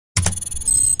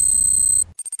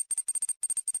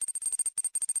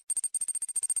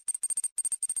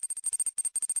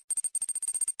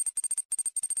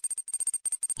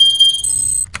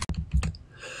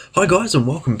Hi guys and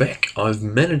welcome back. I've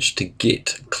managed to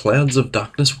get Clouds of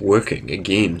Darkness working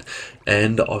again,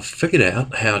 and I've figured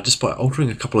out how, just by altering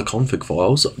a couple of config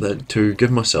files, to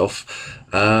give myself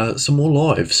some more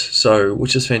lives,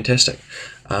 which is fantastic.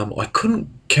 I couldn't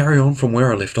carry on from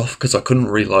where I left off because I couldn't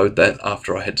reload that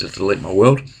after I had to delete my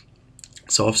world.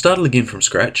 So I've started again from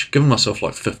scratch, given myself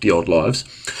like 50 odd lives,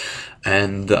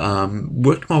 and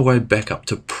worked my way back up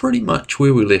to pretty much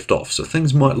where we left off. So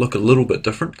things might look a little bit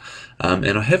different,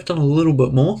 and I have done a little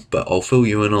bit more, but I'll fill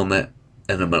you in on that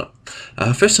in a minute.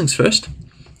 First things first,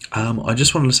 I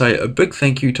just wanted to say a big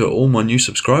thank you to all my new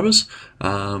subscribers.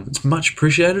 It's much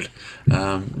appreciated.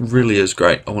 Really is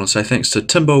great. I want to say thanks to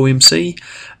Timbo MC,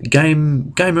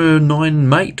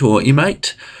 Gamer9Mate or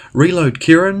M8, Reload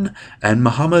Kieran, and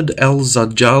Muhammad Al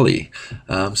Zajali.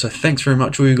 So thanks very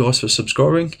much all you guys for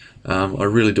subscribing. I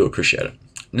really do appreciate it.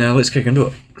 Now let's kick into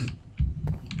it.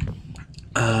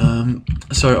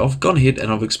 So I've gone ahead and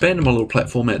I've expanded my little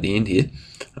platform at the end here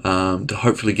to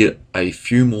hopefully get a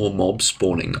few more mobs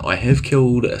spawning. I have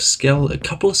killed a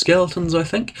couple of skeletons, I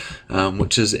think,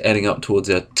 which is adding up towards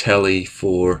our tally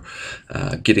for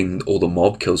getting all the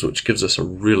mob kills, which gives us a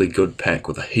really good pack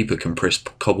with a heap of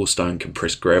compressed cobblestone,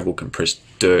 compressed gravel, compressed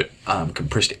dirt,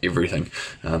 compressed everything.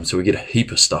 So we get a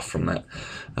heap of stuff from that.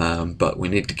 But we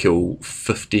need to kill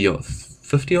 50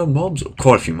 odd mobs, or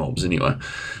quite a few mobs anyway.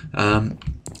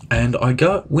 And I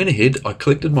went ahead, I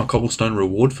collected my cobblestone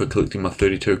reward for collecting my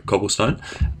 32 cobblestone,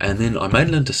 and then I made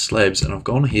it into slabs, and I've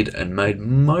gone ahead and made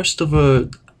most of a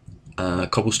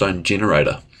cobblestone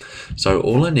generator. So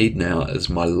all I need now is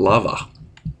my lava.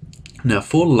 Now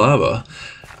for lava,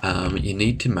 you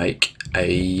need to make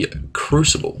a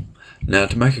crucible. Now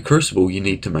to make a crucible you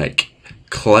need to make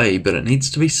clay, but it needs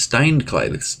to be stained clay.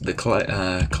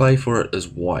 The clay for it is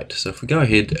white. So if we go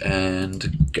ahead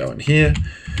and go in here,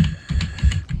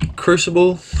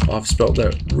 crucible, I've spelt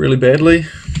that really badly.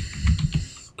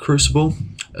 Crucible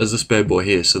is this bad boy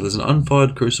here. So there's an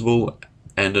unfired crucible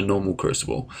and a normal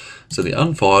crucible. So the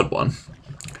unfired one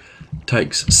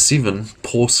takes 7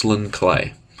 porcelain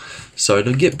clay. So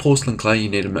to get porcelain clay you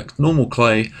need to mix normal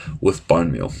clay with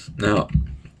bone meal. Now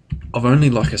I've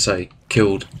only, like I say,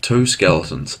 killed 2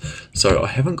 skeletons, so I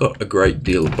haven't got a great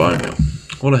deal of bone meal.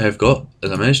 What I have got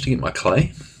is I managed to get my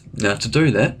clay. Now to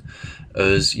do that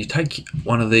is you take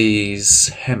one of these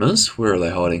hammers. Where are they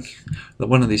hiding?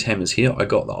 One of these hammers here. I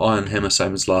got the iron hammer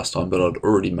same as last time, but I'd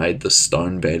already made the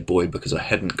stone bad boy because I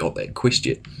hadn't got that quest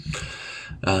yet.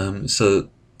 So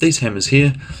these hammers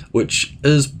here, which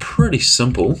is pretty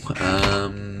simple.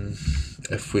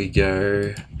 If we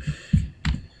go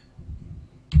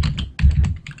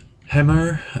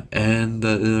hammer, and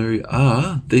there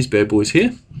are these bad boys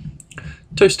here.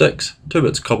 2 sticks, 2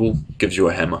 bits of cobble gives you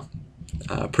a hammer.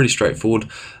 Pretty straightforward.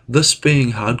 This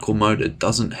being hardcore mode, it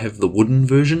doesn't have the wooden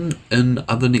version in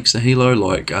other next to Hilo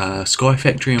like Sky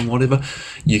Factory and whatever.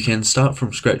 You can start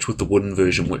from scratch with the wooden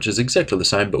version, which is exactly the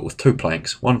same but with 2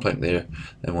 planks. 1 plank there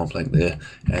and 1 plank there,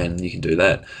 and you can do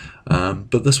that.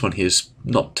 But this one here is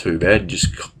not too bad. You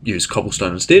just use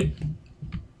cobblestone instead.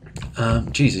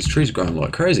 Geez, these trees are growing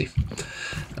like crazy.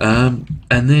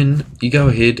 And then you go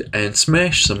ahead and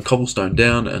smash some cobblestone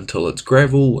down until it's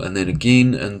gravel, and then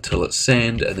again until it's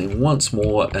sand, and then once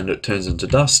more and it turns into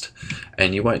dust,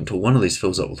 and you wait until one of these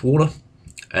fills up with water,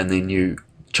 and then you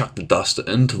chuck the dust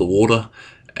into the water,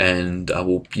 and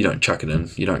well, you don't chuck it in,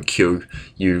 you don't queue,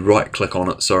 you right click on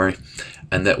it, sorry,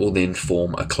 and that will then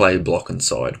form a clay block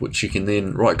inside, which you can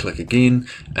then right click again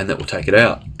and that will take it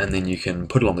out, and then you can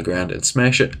put it on the ground and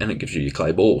smash it and it gives you your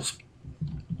clay balls.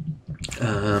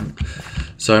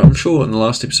 So I'm sure in the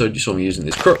last episode you saw me using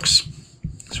these crooks,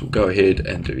 so we'll go ahead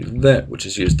and do that, which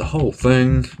is use the whole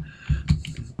thing.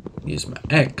 Use my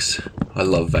axe. I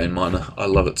love vein miner, I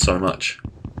love it so much.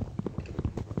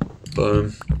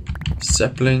 Boom.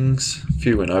 Saplings, a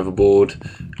few went overboard.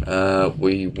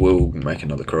 We will make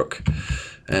another crook,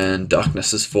 and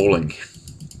darkness is falling.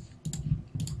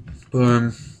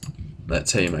 Boom.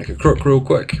 That's how you make a crook real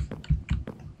quick.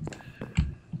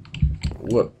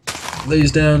 Whip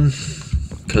these down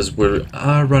because we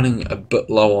are running a bit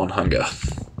low on hunger.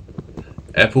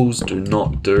 Apples do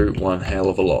not do one hell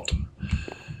of a lot.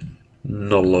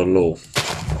 Not a lot at all.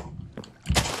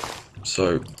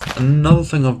 So another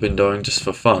thing I've been doing just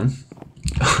for fun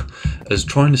is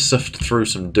trying to sift through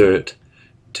some dirt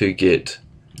to get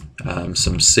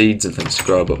some seeds and things to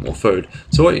grow a bit more food.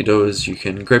 So what you do is you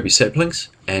can grab your saplings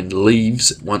and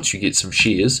leaves once you get some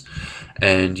shears,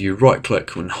 and you right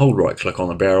click and hold right click on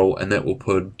the barrel, and that will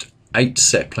put 8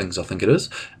 saplings, I think it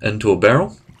is, into a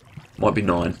barrel, might be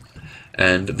 9,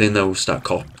 and then they will start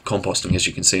composting. As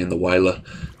you can see in the whaler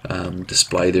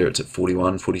display there, it's at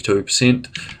 42%,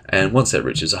 and once that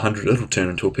reaches 100, it'll turn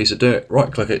into a piece of dirt.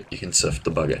 Right click it, you can sift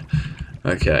the bugger.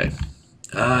 Okay,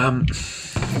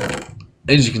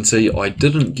 as you can see, I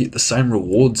didn't get the same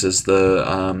rewards as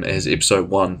as episode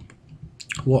 1.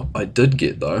 What I did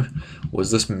get though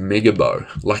was this mega bow,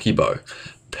 lucky bow,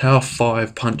 power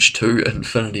 5, punch 2,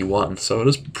 infinity 1, so it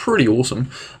is pretty awesome,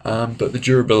 but the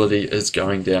durability is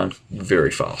going down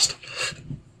very fast.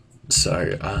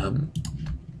 So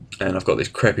and I've got these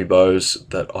crappy bows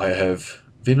that I have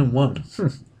venom 1.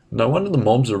 No wonder the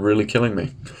mobs are really killing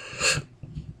me.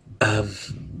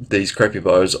 These crappy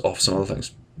bows off some other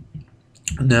things.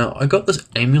 Now, I got this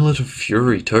Amulet of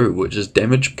Fury too, which is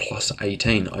damage plus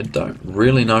 18. I don't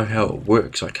really know how it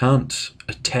works. I can't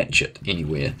attach it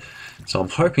anywhere. So I'm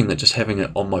hoping that just having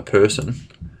it on my person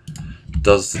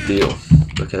does the deal.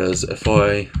 Because if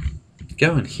I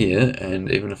go in here,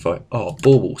 and even if I... Oh,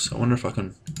 Baubles. I wonder if I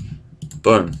can...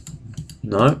 Boom.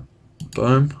 No.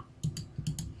 Boom.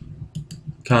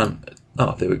 Can't...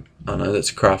 Oh, there we... Oh no,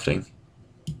 that's crafting.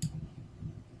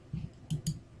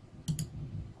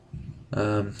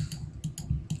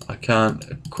 I can't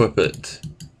equip it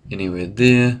anywhere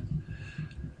there.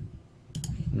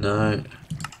 No.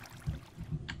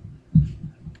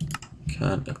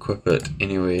 Can't equip it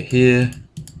anywhere here.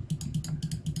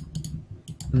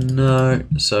 No.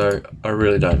 So I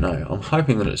really don't know. I'm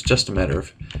hoping that it's just a matter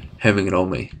of having it on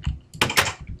me.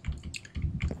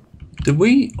 Did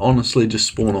we honestly just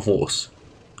spawn a horse?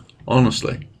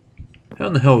 Honestly. How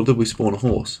in the hell did we spawn a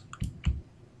horse?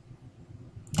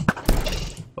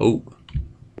 Oh,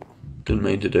 didn't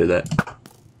mean to do that.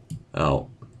 Oh,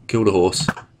 killed a horse.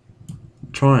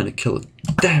 I'm trying to kill a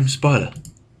damn spider.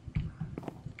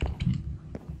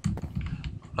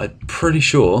 I'm pretty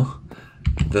sure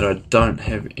that I don't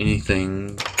have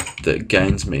anything that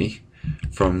gains me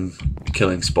from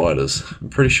killing spiders. I'm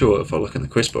pretty sure if I look in the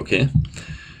quest book here,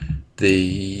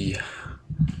 the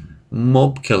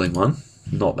mob killing one,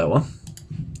 not that one,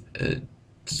 is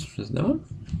that one?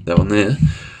 That one there.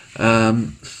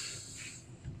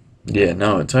 Yeah,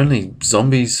 no, it's only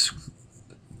zombies,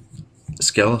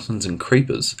 skeletons and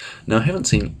creepers. Now I haven't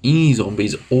seen any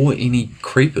zombies or any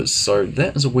creepers, so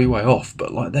that is a wee way off,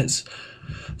 but like that's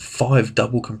 5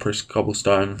 double compressed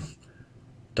cobblestone,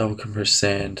 double compressed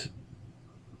sand.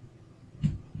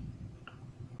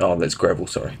 Oh, that's gravel,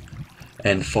 sorry.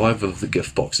 And 5 of the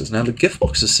gift boxes. Now the gift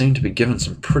boxes seem to be given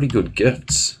some pretty good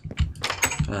gifts.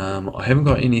 I haven't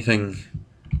got anything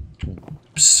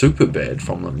super bad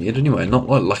from them yet anyway, not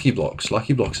like lucky blocks.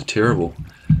 Lucky blocks are terrible.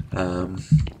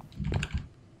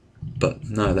 But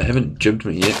no, they haven't jibbed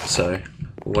me yet, so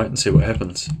we'll wait and see what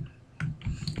happens.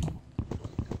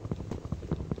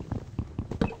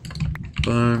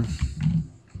 Boom.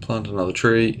 Plant another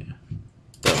tree.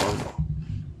 That one.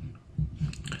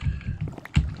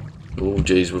 Oh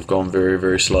geez, we've gone very,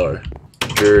 very slow.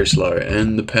 Very slow,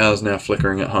 and the power's now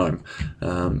flickering at home.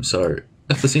 So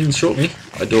if this ends shortly,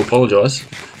 I do apologise,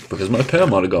 because my power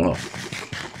might have gone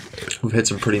off. We've had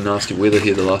some pretty nasty weather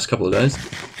here the last couple of days.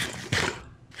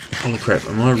 Holy crap,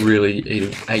 am I really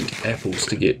eating 8 apples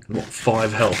to get, what,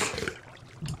 5 health?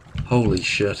 Holy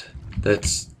shit,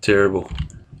 that's terrible.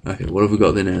 Okay, what have we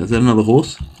got there now? Is that another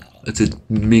horse? It's a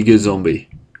mega zombie.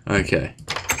 Okay.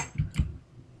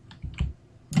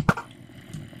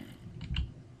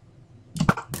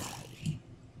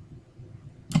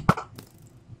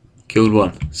 Killed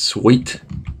one. Sweet.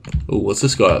 Oh, what's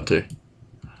this guy up to?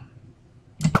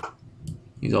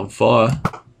 He's on fire.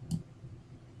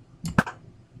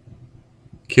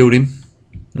 Killed him.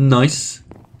 Nice.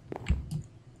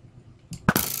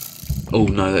 Oh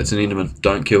no, that's an Enderman.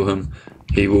 Don't kill him.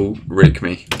 He will wreck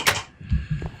me.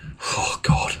 Oh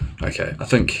god. Okay, I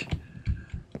think...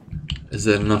 Is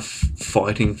that enough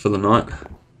fighting for the night?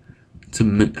 It's a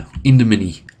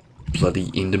Endermini. Bloody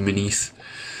Enderminis.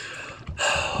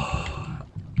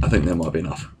 I think that might be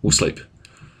enough. We'll sleep.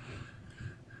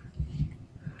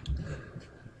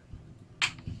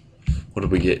 What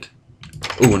did we get?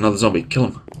 Oh, another zombie. Kill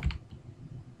him.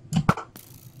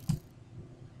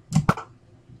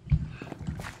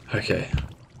 Okay.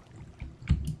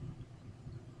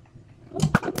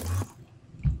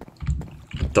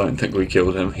 I don't think we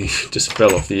killed him. He just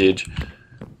fell off the edge.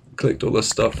 Collect all this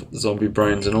stuff. Zombie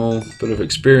brains and all. Bit of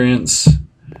experience.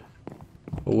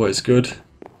 Always good.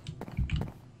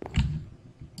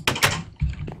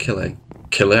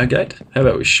 Kill our gate? How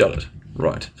about we shut it?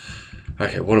 Right.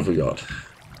 Okay, what have we got?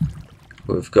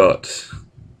 We've got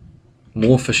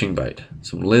more fishing bait,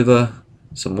 some leather,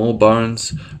 Some more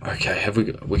bones. Okay,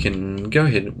 we can go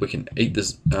ahead, we can eat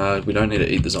this, we don't need to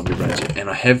eat the zombie brains yet. And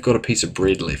I have got a piece of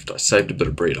bread left. I saved a bit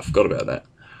of bread, I forgot about that.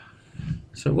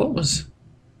 So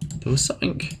there was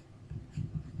something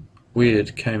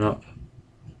weird came up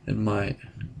in my,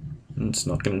 it's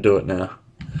not going to do it now.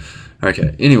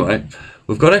 Okay, anyway,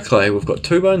 we've got our clay, we've got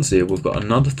 2 bones there, we've got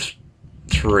another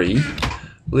 3.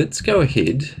 Let's go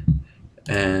ahead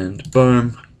and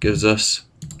boom, gives us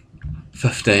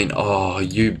 15. Oh,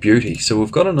 you beauty. So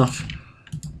we've got enough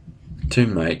to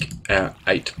make our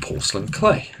 8 porcelain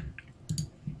clay.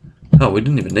 Oh, we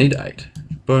didn't even need 8.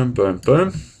 Boom, boom,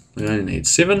 boom. We only need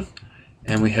 7.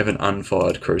 And we have an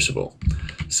unfired crucible.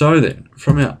 So then,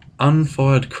 from our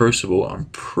unfired crucible, I'm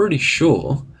pretty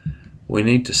sure we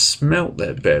need to smelt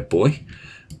that bad boy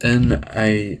in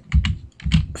a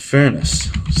furnace.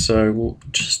 So we'll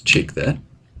just check that.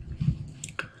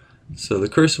 So the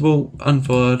crucible,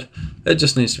 unfired, it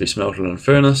just needs to be smelted in a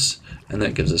furnace, and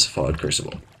that gives us a fired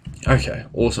crucible. Okay,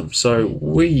 awesome. So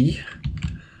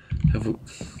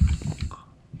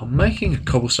I'm making a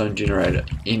cobblestone generator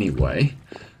anyway,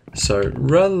 so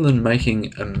rather than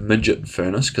making a midget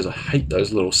furnace, because I hate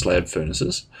those little slab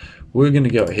furnaces, we're going to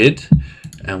go ahead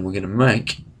and we're going to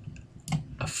make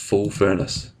a full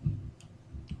furnace.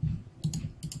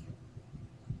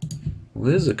 Well,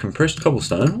 there's a compressed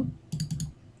cobblestone.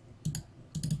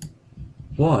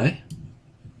 Why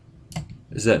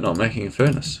is that not making a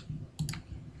furnace?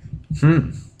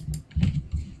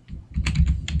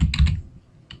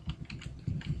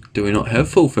 Do we not have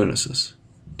full furnaces?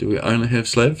 Do we only have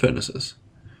slab furnaces?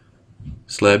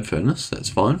 Slab furnace, that's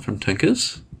fine, from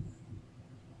Tinkers.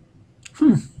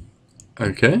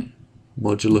 Okay,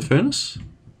 modular furnace,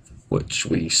 which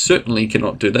we certainly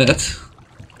cannot do that.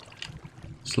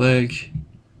 Slag,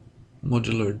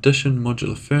 modular addition,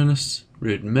 modular furnace,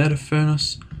 red matter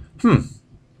furnace.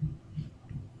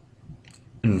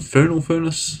 Infernal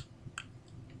furnace,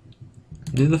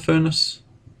 nether furnace.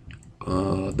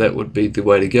 That would be the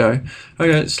way to go.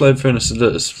 Okay, slab furnace it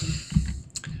is.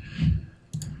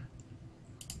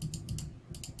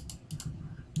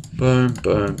 Boom,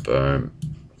 boom, boom.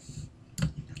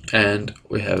 And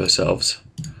we have ourselves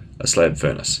a slab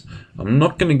furnace. I'm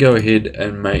not going to go ahead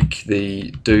and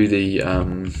do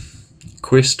the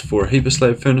quest for a heap of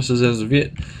slab furnaces as of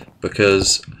yet,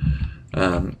 because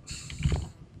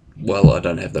well, I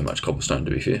don't have that much cobblestone,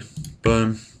 to be fair.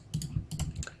 Boom.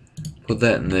 Put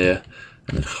that in there,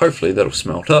 and then hopefully that'll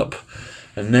smelt up.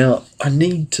 And now I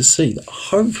need to see that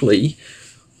hopefully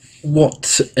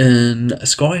what in a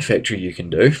sky factory you can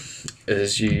do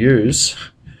is you use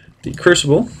the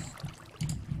crucible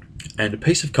and a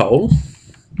piece of coal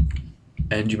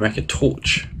and you make a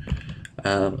torch.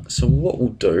 So what we'll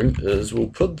do is we'll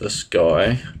put this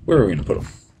guy, where are we going to put him?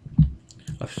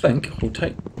 I think we'll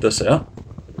take this out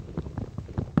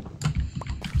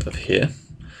of here.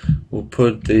 We'll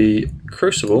put the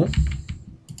crucible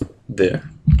there,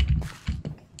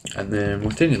 and then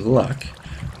with any luck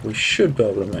we should be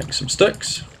able to make some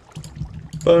sticks.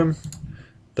 Boom.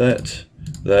 That.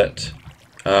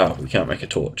 We can't make a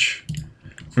torch.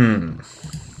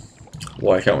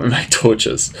 Why can't we make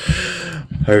torches?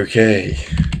 Okay.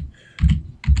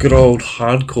 Good old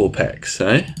hardcore packs,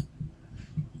 eh?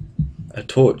 A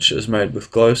torch is made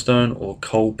with glowstone or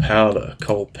coal powder.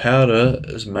 Coal powder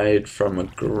is made from a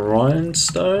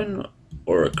grindstone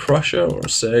or a crusher or a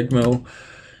sag mill,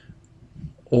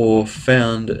 or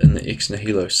found in the ex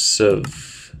nihilo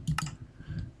sieve,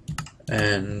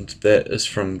 and that is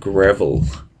from gravel.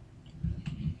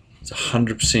 It's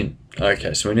 100%.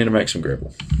 Okay, so we need to make some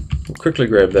gravel. We'll quickly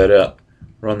grab that out,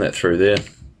 run that through there.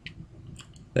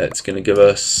 That's going to give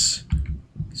us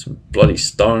some bloody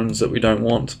stones that we don't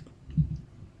want.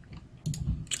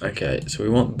 Okay, so we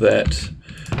want that.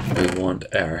 We want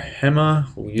our hammer.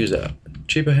 We'll use our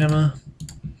cheaper hammer.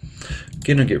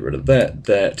 Gonna get rid of that,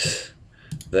 that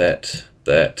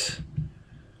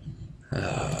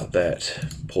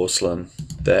porcelain,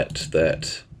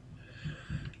 that,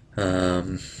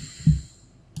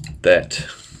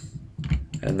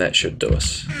 and that should do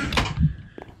us.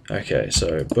 Okay,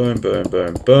 so boom, boom,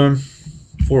 boom, boom.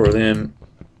 4 of them.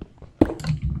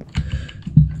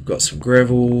 I've got some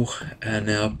gravel, and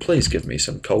now please give me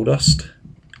some coal dust.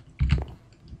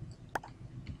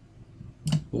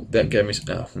 Ooh, that gave me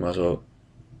some, might as well.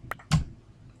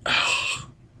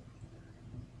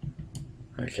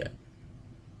 Okay.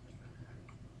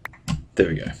 There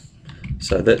we go.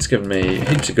 So that's given me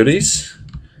heaps of goodies,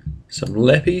 some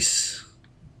lappies,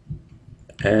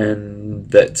 and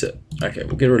that's it. Okay,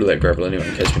 we'll get rid of that gravel anyway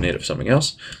in case we need it for something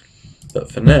else.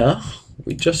 But for now,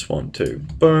 we just want to,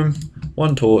 boom,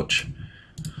 one torch,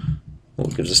 Well,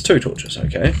 it gives us 2 torches.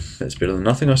 Okay, that's better than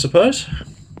nothing, I suppose.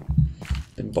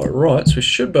 Then by rights, we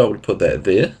should be able to put that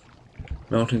there.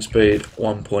 Melting speed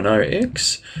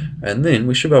 1.0x, and then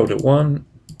we should be able to 1,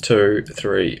 2,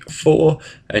 3, 4,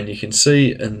 and you can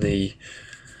see in the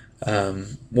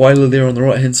whaler there on the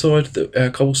right hand side that our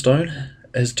cobblestone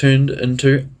has turned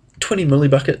into 20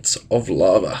 millibuckets of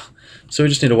lava. So we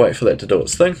just need to wait for that to do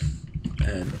its thing,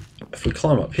 and if we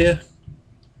climb up here,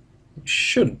 we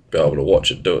should be able to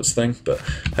watch it do its thing. But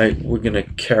hey, we're going to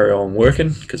carry on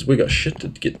working because we got shit to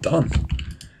get done,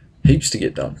 heaps to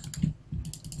get done.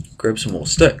 Grab some more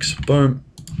sticks, boom,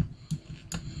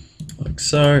 like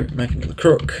so, make another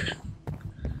crook.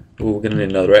 Ooh, we're going to need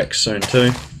another axe soon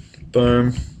too,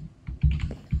 boom.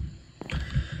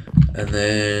 And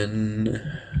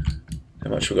then,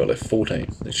 how much we got left? 14.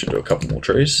 Let's should do a couple more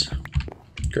trees.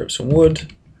 Grab some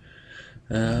wood,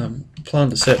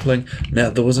 plant a sapling. Now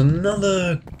there was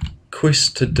another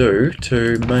quest to do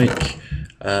to make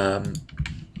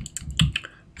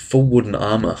full wooden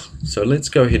armor, so let's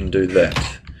go ahead and do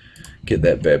that. Get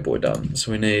that bad boy done.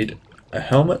 So we need a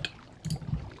helmet,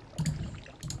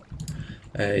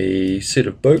 a set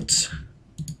of boots,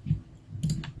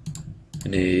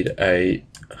 we need a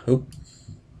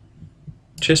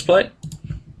chest plate,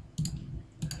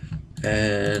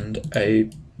 and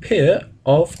a pair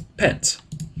of pants.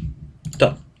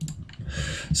 Done.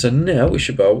 So now we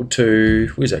should be able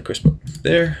to, where's that quest book?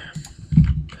 There.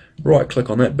 Right click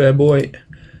on that bad boy,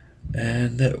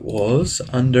 and that was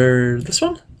under this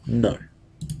one? No.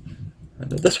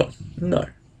 Under this one? No.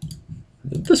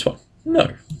 Under this one?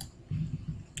 No.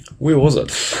 Where was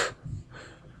it?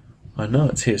 I know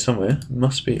it's here somewhere. It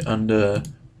must be under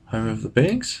Home of the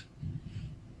Beings?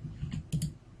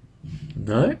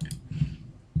 No.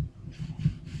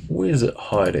 Where's it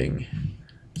hiding?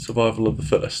 Survival of the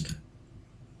Fittest.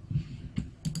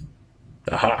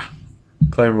 Aha!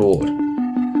 Claim reward.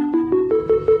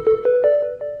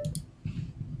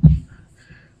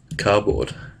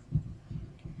 Cardboard.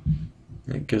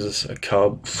 It gives us a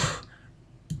card.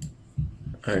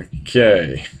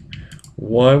 Okay.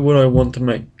 Why would I want to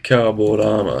make cardboard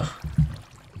armor?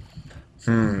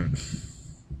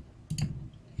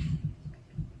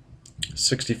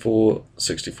 64,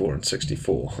 64, and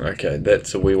 64. Okay,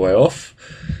 that's a wee way off.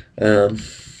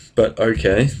 But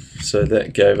okay, so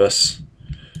that gave us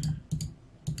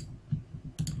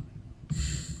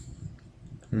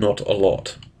not a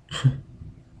lot.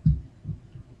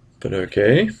 But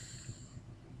okay.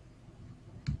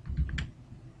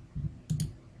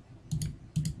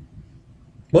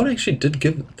 What actually did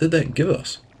that give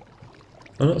us?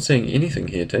 I'm not seeing anything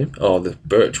here, team. Oh, the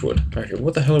birchwood. Okay,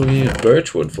 what the hell are we using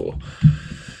birchwood for?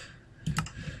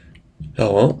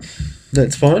 Oh well,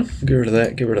 that's fine. Get rid of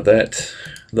that, get rid of that.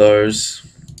 Those.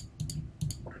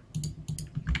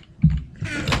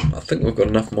 I think we've got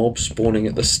enough mobs spawning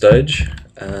at this stage.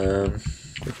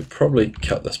 We could probably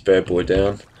cut this bad boy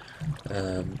down.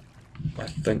 I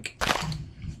think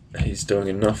he's doing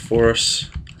enough for us.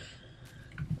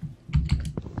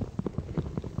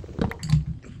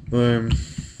 Boom.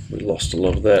 We lost a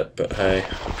lot of that, but hey,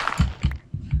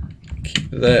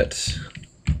 keep that.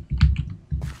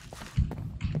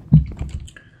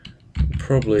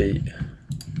 Probably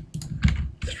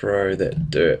throw that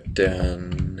dirt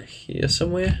down here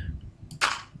somewhere.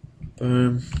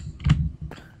 Boom.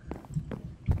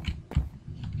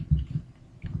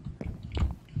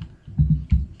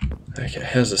 Okay,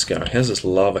 how's this going? How's this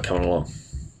lava coming along?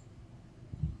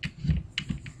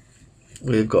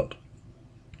 We've got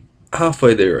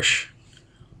halfway there-ish.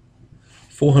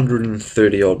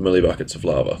 430 odd millibuckets of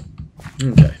lava.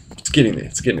 Okay, it's getting there,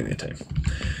 team.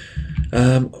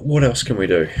 What else can we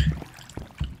do?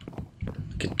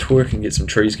 We can twerk and get some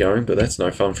trees going, but that's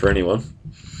no fun for anyone.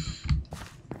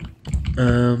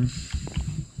 We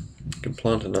can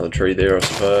plant another tree there, I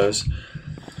suppose.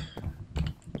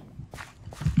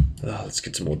 Oh, let's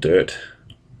get some more dirt.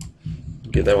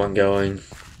 Get that one going.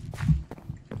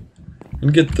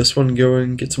 And get this one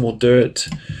going, get some more dirt.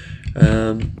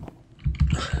 If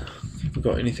we've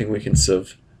got anything we can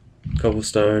sieve.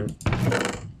 Cobblestone.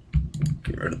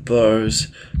 Get rid of those.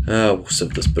 We'll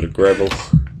sieve this bit of gravel.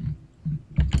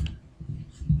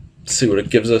 See what it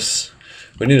gives us.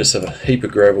 We need to sieve a heap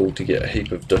of gravel to get a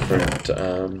heap of different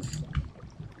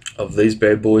of these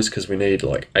bad boys, because we need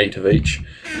like 8 of each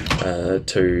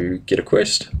to get a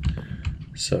quest.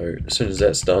 So as soon as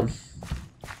that's done,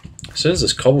 as soon as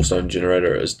this cobblestone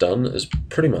generator is done, is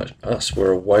pretty much us.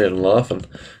 We're away and laughing.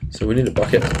 So we need a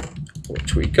bucket,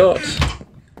 which we got.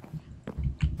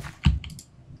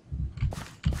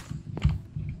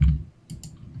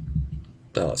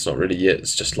 Oh, it's not ready yet.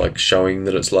 It's just like showing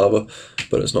that it's lava.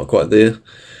 but it's not quite there.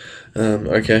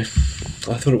 Okay, I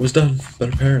thought it was done,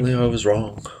 but apparently I was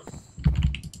wrong.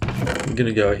 I'm going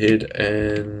to go ahead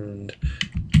and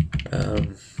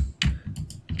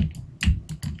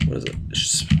what is it?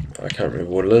 I can't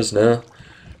remember what it is now.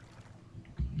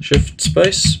 Shift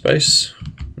space,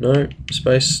 no,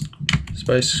 space,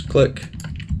 click,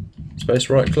 space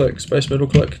right click, space middle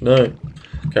click, no,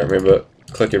 can't remember,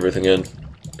 click everything in.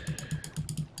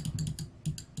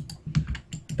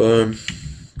 Boom,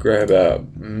 grab our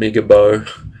mega bow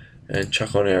and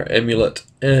chuck on our amulet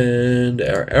and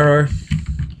our arrow,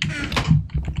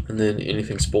 and then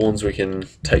anything spawns we can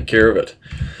take care of it.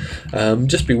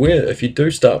 Just beware, if you do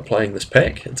start playing this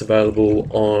pack, it's available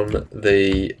on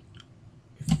the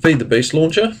Feed the Beast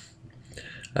launcher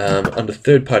under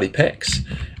third-party packs,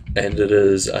 and it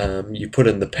is you put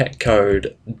in the pack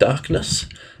code darkness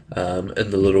in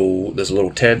the there's a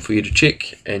little tab for you to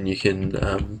check, and you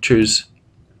can choose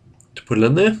to put it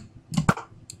in there.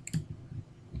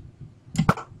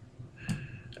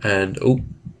 And oh,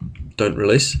 don't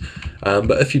release.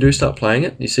 But if you do start playing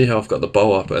it, you see how I've got the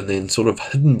bow up and then sort of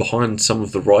hidden behind some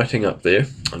of the writing up there.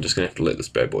 I'm just going to have to let this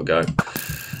bad boy go.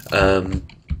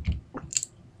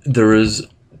 There is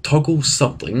toggle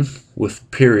something with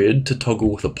period to toggle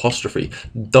with apostrophe.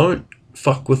 Don't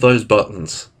fuck with those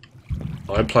buttons.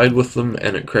 I played with them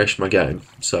and it crashed my game.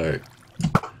 So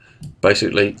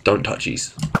basically, don't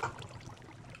touchies.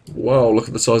 Wow, look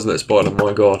at the size of that spider,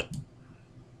 my god.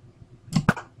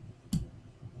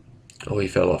 Oh, he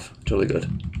fell off. Jolly good.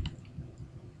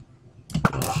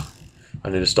 Oh, I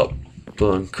need to stop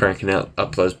cranking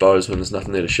up those bows when there's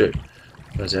nothing there to shoot.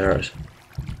 Those arrows.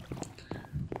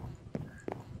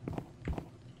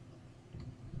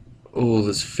 Oh,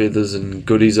 there's feathers and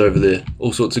goodies over there.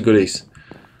 All sorts of goodies.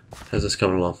 How's this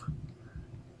coming along?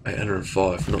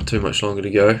 805. Not too much longer to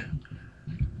go.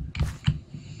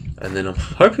 And then I'm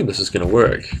hoping this is going to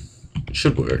work. It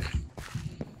should work.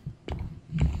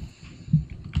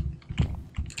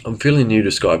 I'm feeling new to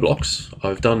Skyblocks.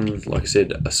 I've done, like I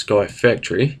said, a Sky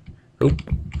Factory. Oh.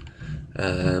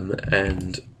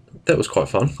 And that was quite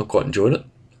fun. I quite enjoyed it.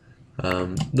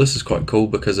 This is quite cool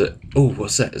because it... Oh,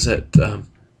 what's that? Is that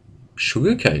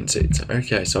sugarcane seeds?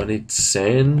 Okay, so I need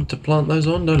sand to plant those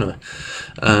on, don't I?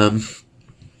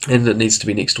 And it needs to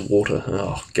be next to water.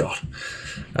 Oh, God.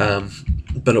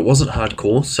 But it wasn't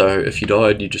hardcore, so if you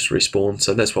died, you just respawn.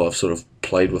 So that's why I've sort of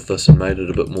played with this and made it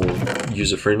a bit more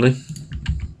user-friendly.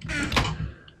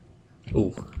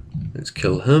 Oh, let's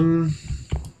kill him.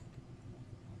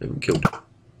 Haven't killed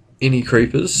any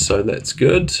creepers, so that's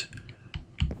good.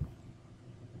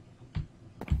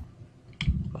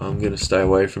 I'm going to stay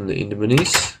away from the ender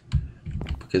minis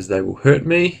because they will hurt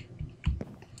me.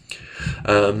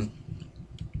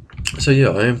 So yeah,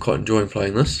 I am quite enjoying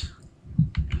playing this.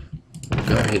 We'll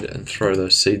go ahead and throw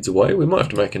those seeds away. We might have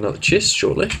to make another chest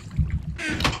shortly.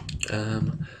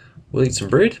 We'll eat some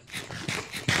bread.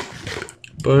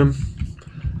 Boom.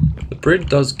 The bread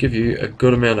does give you a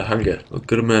good amount of hunger, a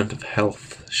good amount of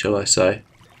health, shall I say.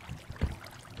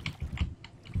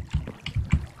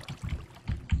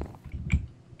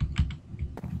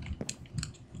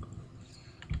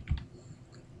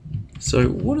 So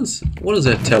what is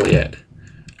our tally at?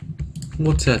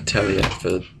 What's our tally at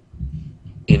for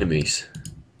enemies?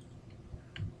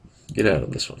 Get out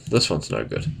of this one. This one's no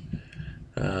good.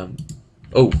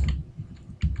 Oh.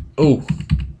 Oh.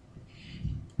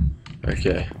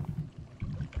 Okay.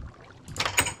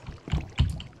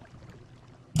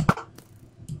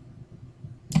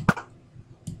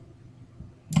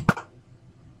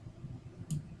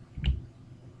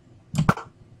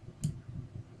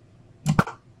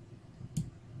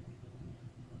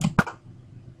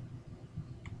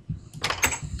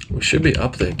 We should be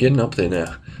up there, getting up there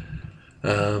now.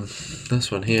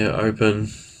 This one here, open.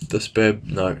 This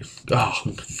bad, no. Oh,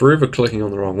 I'm forever clicking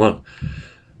on the wrong one.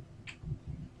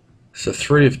 So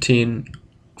 3 of 10,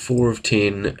 4 of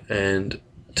 10, and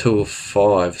 2 of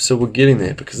 5. So we're getting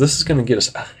there because this is going to get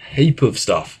us a heap of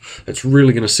stuff. It's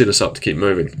really going to set us up to keep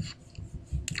moving,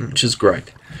 which is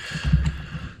great.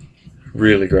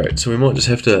 Really great. So we might just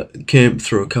have to camp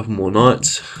through a couple more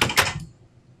nights.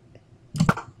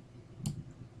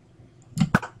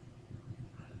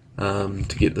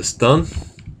 To get this done.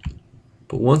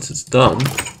 But once it's done,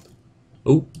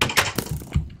 oh,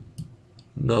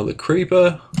 another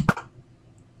creeper.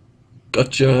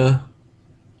 Gotcha.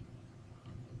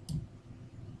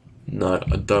 No,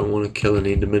 I don't want to kill an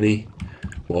ender mini.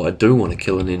 Well, I do want to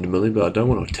kill an ender mini, but I don't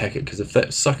want to attack it because if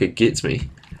that sucker gets me,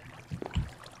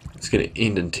 it's going to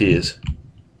end in tears.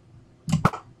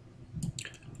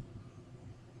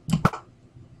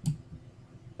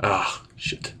 Ah,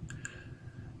 shit.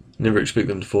 Never expect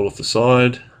them to fall off the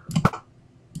side.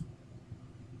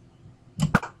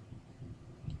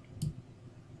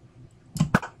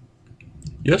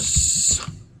 Yes.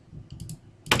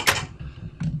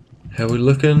 How are we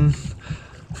looking?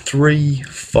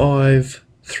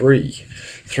 353.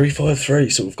 353.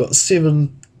 So we've got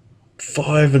 7,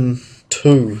 5, and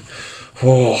 2.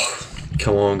 Oh,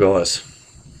 come on, guys.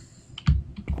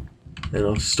 And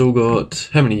I've still got,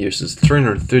 how many uses?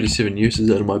 337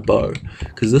 uses out of my bow.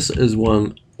 Because this is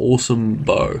one awesome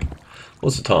bow.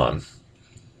 What's the time?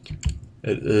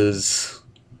 It is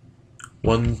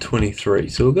 1:23.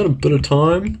 So we've got a bit of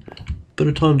time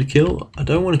to kill. I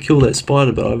don't want to kill that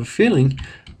spider, but I have a feeling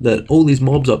that all these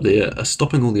mobs up there are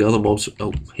stopping all the other mobs.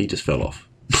 Oh, he just fell off.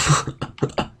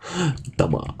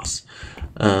 Dumbass.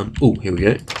 Oh, here we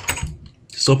go.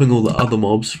 Stopping all the other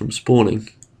mobs from spawning.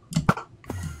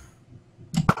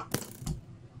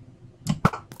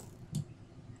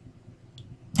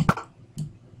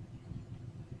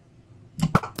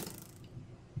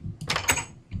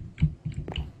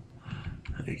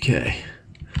 Okay,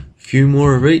 a few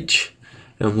more of each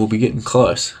and we'll be getting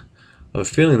close. I have a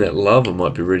feeling that lava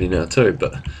might be ready now too,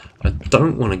 but I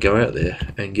don't want to go out there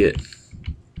and get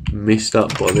messed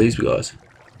up by these guys.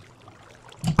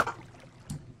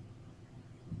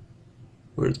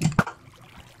 Where is he?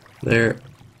 There.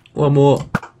 One more.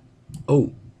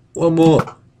 Oh, one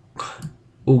more.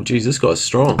 Oh, geez, this guy's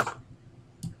strong.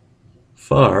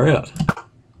 Far out.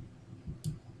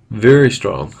 Very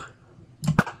strong.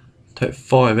 Take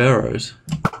 5 arrows.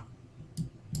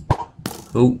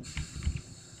 Oh.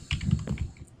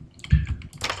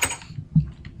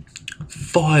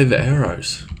 5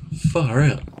 arrows. Far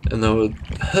out. And they were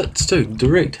hits too,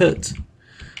 direct hits.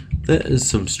 That is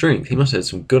some strength. He must have had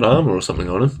some good armor or something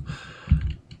on him.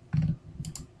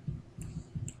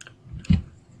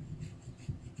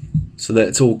 So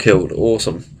that's all killed.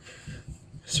 Awesome.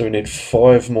 So we need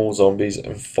 5 more zombies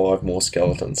and 5 more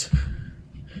skeletons.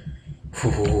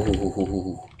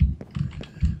 Ooh.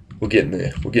 We're getting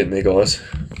there. We're getting there, guys.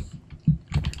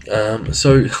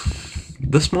 So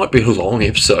this might be a long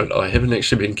episode. I haven't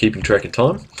actually been keeping track of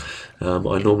time.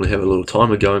 I normally have a little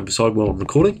timer going beside while I'm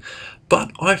recording,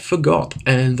 but I forgot,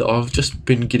 and I've just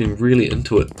been getting really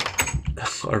into it.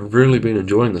 I've really been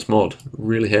enjoying this mod,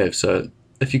 really have. So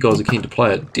if you guys are keen to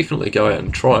play it, definitely go out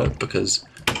and try it because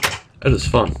it is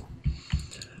fun.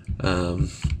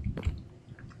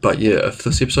 But yeah, if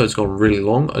this episode's gone really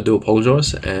long, I do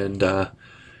apologise, and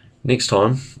next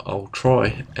time I'll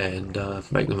try and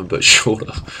make them a bit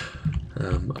shorter.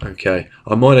 Okay,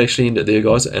 I might actually end it there,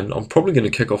 guys, and I'm probably going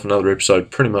to kick off another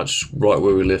episode pretty much right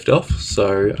where we left off,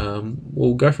 so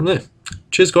we'll go from there.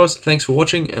 Cheers, guys, thanks for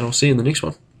watching, and I'll see you in the next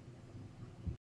one.